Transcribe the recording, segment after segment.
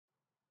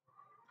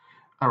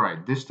All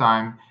right, this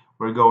time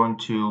we're going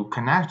to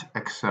connect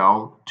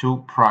Excel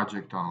to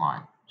Project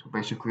Online. So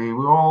basically,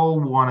 we all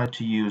wanted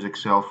to use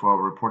Excel for our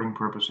reporting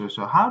purposes.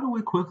 So how do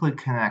we quickly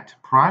connect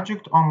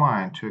Project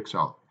Online to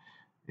Excel?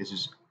 This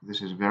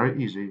is very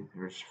easy.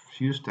 There's a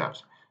few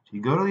steps. So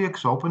you go to the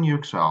Excel, open your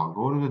Excel,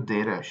 go to the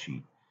data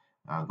sheet,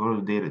 go to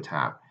the data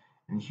tab,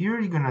 and here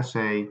you're gonna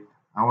say,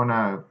 I want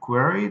to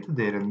query the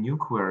data, new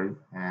query,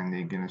 and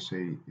they're gonna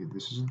say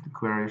this is the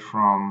query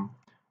from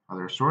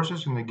other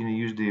sources, and they're gonna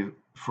use the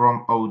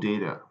from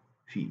OData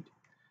feed.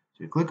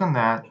 So you click on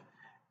that,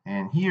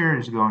 and here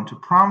is going to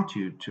prompt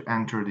you to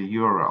enter the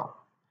URL.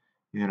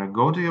 You're gonna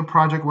go to your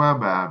project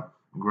web app,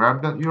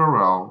 grab that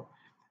URL,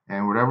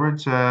 and whatever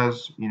it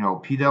says,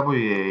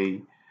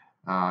 PWA,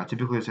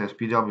 typically it says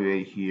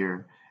PWA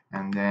here,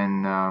 and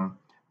then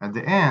at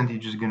the end you're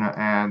just gonna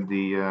add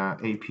the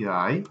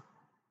API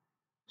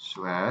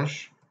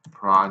 /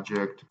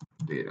 project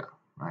data,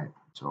 right?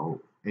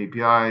 So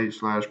API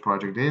 /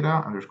 project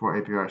data underscore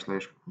API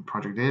 /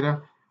 project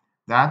data.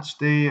 That's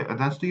the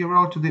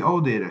URL to the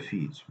OData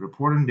feeds,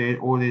 reporting data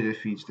OData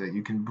feeds that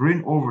you can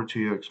bring over to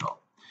your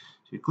Excel.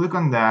 So you click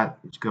on that,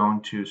 it's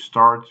going to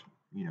start,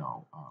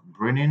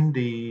 bringing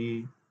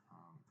the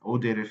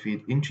OData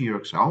feed into your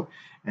Excel,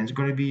 and it's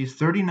going to be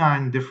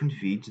 39 different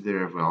feeds that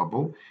are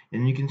available,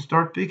 and you can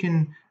start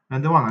picking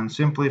the one. And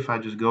simply, if I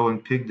just go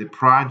and pick the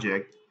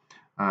project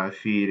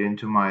feed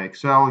into my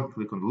Excel,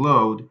 click on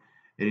load,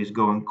 it is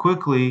going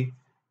quickly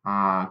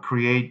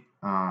create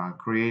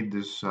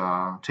this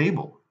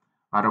table,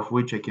 out of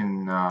which I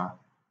can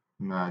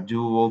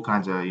do all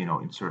kinds of,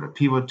 insert a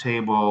pivot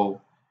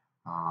table,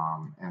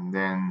 and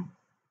then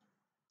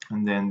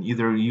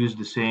either use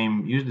the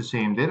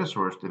same data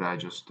source that I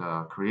just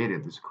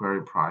created, this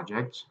query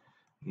projects.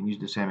 You can use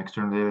the same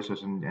external data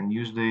source and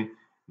use the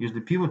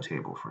pivot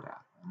table for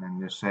that, and then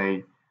just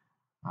say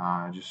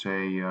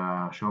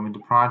show me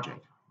the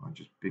project. I'll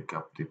just pick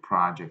up the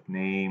project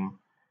name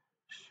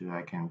so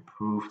I can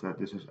prove that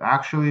this is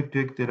actually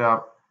picked it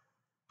up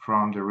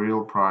from the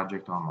real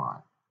project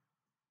online.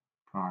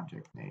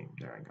 Project name,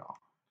 there I go.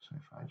 So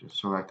if I just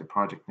select the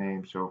project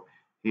name, so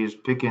it's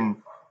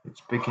picking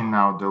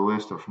now the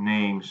list of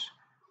names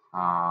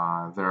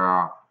there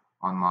are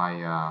on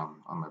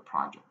my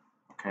project.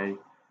 Okay,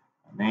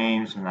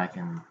 names, and I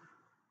can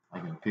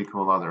pick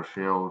all other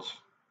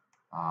fields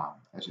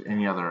as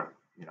any other,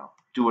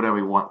 do whatever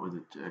you want with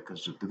it,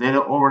 because the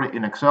data already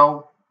in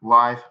Excel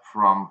live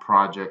from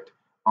project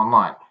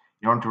online.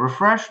 You want to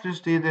refresh this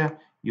data,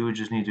 you would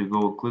just need to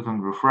go click on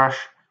refresh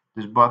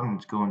this button.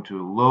 It's going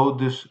to load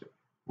this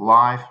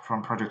live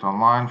from project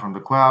online from the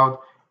cloud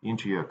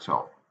into your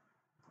Excel.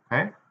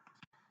 Okay,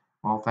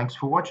 well, thanks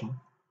for watching.